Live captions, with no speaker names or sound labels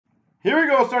Here we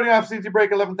go, starting off C&C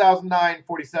break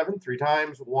 11,947. 3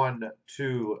 times. 1,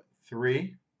 2,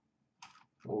 3.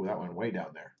 Oh, that went way down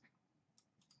there.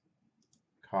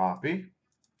 Copy.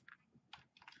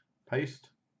 Paste.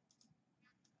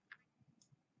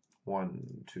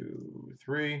 1, 2,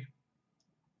 3.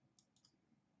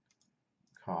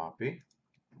 Copy.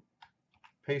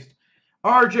 Paste.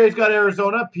 RJ's got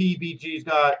Arizona. PBG's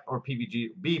got, or PBG,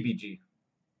 BBG.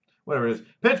 Whatever it is.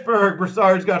 Pittsburgh.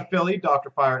 Broussard's got Philly. Dr.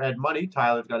 Fire, Ed Money.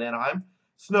 Tyler's got Anaheim.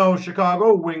 Snow,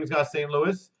 Chicago. Wings got St.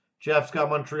 Louis. Jeff's got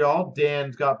Montreal.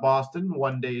 Dan's got Boston.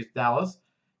 One Day's Dallas.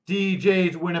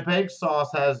 DJ's Winnipeg.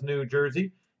 Sauce has New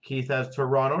Jersey. Keith has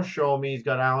Toronto. Show Me's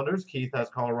got Islanders. Keith has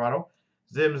Colorado.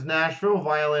 Zim's Nashville.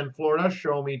 Violin, Florida.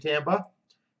 Show Me Tampa.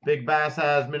 Big Bass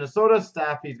has Minnesota.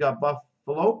 Staffy's got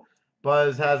Buffalo.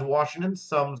 Buzz has Washington.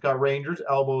 Sum's got Rangers.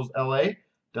 Elbows LA.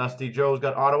 Dusty Joe's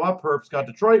got Ottawa. Perp's got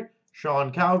Detroit.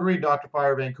 Sean Calgary. Dr.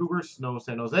 Fire Vancouver. Snow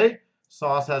San Jose.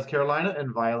 Sauce has Carolina.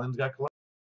 And Violin's got Columbus.